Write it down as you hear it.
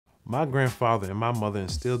My grandfather and my mother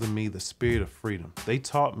instilled in me the spirit of freedom. They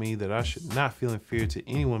taught me that I should not feel inferior to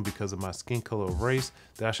anyone because of my skin color or race,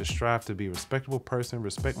 that I should strive to be a respectable person,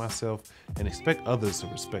 respect myself, and expect others to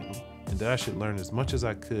respect me, and that I should learn as much as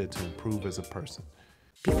I could to improve as a person.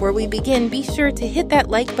 Before we begin, be sure to hit that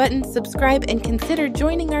like button, subscribe, and consider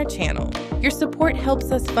joining our channel. Your support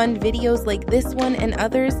helps us fund videos like this one and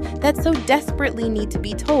others that so desperately need to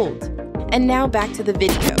be told. And now back to the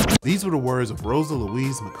video. These were the words of Rosa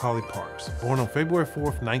Louise Macaulay Parks. Born on February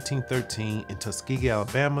 4th, 1913 in Tuskegee,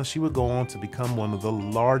 Alabama, she would go on to become one of the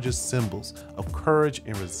largest symbols of courage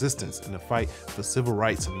and resistance in the fight for civil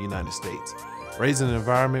rights in the United States. Raised in an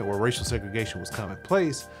environment where racial segregation was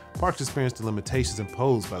commonplace, Parks experienced the limitations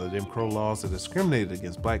imposed by the Jim Crow laws that discriminated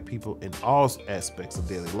against Black people in all aspects of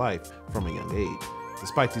daily life from a young age.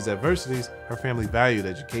 Despite these adversities, her family valued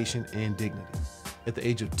education and dignity. At the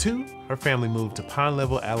age of 2, her family moved to Pine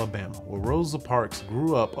Level, Alabama, where Rosa Parks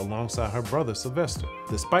grew up alongside her brother Sylvester.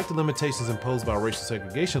 Despite the limitations imposed by racial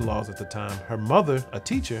segregation laws at the time, her mother, a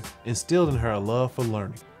teacher, instilled in her a love for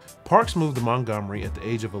learning. Parks moved to Montgomery at the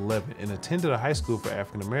age of 11 and attended a high school for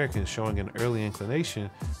African Americans, showing an early inclination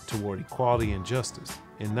toward equality and justice.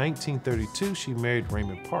 In 1932, she married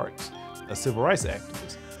Raymond Parks, a civil rights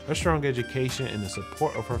activist. Her strong education and the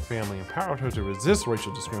support of her family empowered her to resist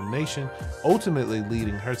racial discrimination, ultimately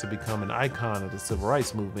leading her to become an icon of the civil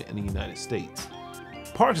rights movement in the United States.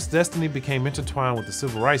 Parks' destiny became intertwined with the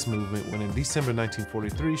civil rights movement when in December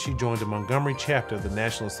 1943 she joined the Montgomery chapter of the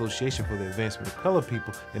National Association for the Advancement of Colored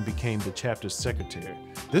People and became the chapter's secretary.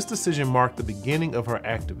 This decision marked the beginning of her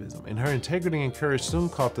activism, and her integrity and courage soon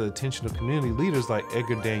caught the attention of community leaders like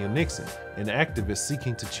Edgar Daniel Nixon, an activist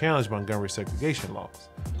seeking to challenge Montgomery segregation laws.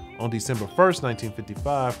 On December 1st,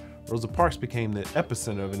 1955, Rosa Parks became the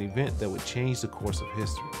epicenter of an event that would change the course of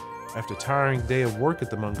history. After a tiring day of work at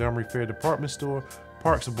the Montgomery Fair department store,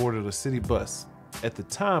 Parks boarded a city bus. At the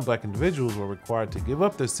time, Black individuals were required to give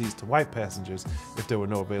up their seats to white passengers if there were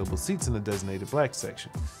no available seats in the designated Black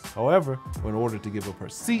section. However, when ordered to give up her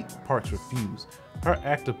seat, Parks refused. Her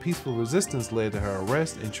act of peaceful resistance led to her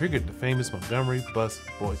arrest and triggered the famous Montgomery bus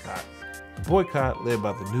boycott. The boycott, led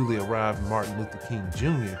by the newly arrived Martin Luther King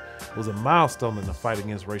Jr., was a milestone in the fight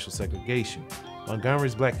against racial segregation.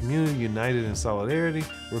 Montgomery's Black community united in solidarity,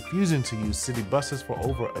 refusing to use city buses for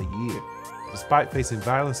over a year. Despite facing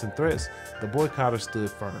violence and threats, the boycotters stood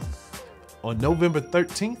firm. On November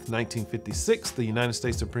 13, 1956, the United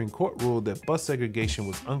States Supreme Court ruled that bus segregation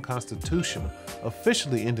was unconstitutional,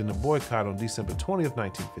 officially ending the boycott on December 20,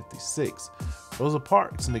 1956. Rosa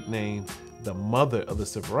Parks, nicknamed the mother of the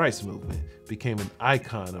civil rights movement, became an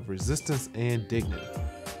icon of resistance and dignity.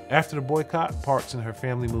 After the boycott, Parks and her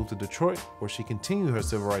family moved to Detroit, where she continued her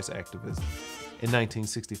civil rights activism. In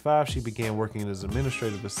 1965, she began working as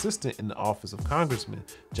administrative assistant in the office of Congressman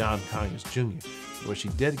John Conyers Jr., where she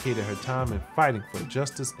dedicated her time in fighting for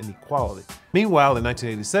justice and equality. Meanwhile, in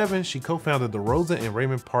 1987, she co-founded the Rosa and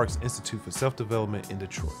Raymond Parks Institute for Self-Development in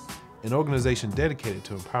Detroit, an organization dedicated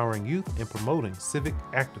to empowering youth and promoting civic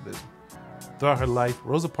activism. Throughout her life,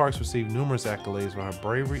 Rosa Parks received numerous accolades for her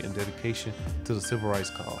bravery and dedication to the civil rights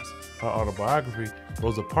cause. Her autobiography,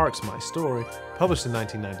 Rosa Parks, My Story, published in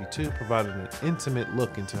 1992, provided an intimate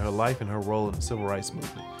look into her life and her role in the civil rights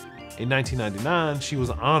movement. In 1999, she was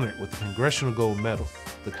honored with the Congressional Gold Medal,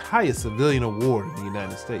 the highest civilian award in the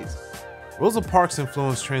United States. Rosa Parks'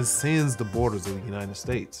 influence transcends the borders of the United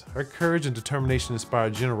States. Her courage and determination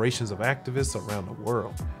inspired generations of activists around the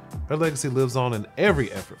world. Her legacy lives on in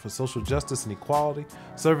every effort for social justice and equality,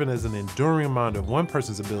 serving as an enduring reminder of one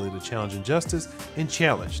person's ability to challenge injustice and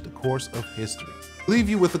challenge the course of history. Leave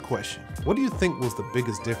you with a question. What do you think was the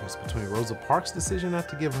biggest difference between Rosa Parks' decision not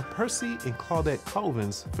to give her Percy and Claudette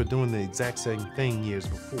Colvin's for doing the exact same thing years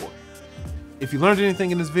before? If you learned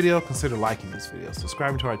anything in this video, consider liking this video,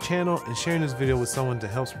 subscribing to our channel, and sharing this video with someone to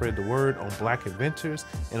help spread the word on Black adventures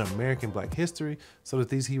and American Black history so that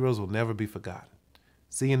these heroes will never be forgotten.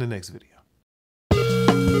 See you in the next video.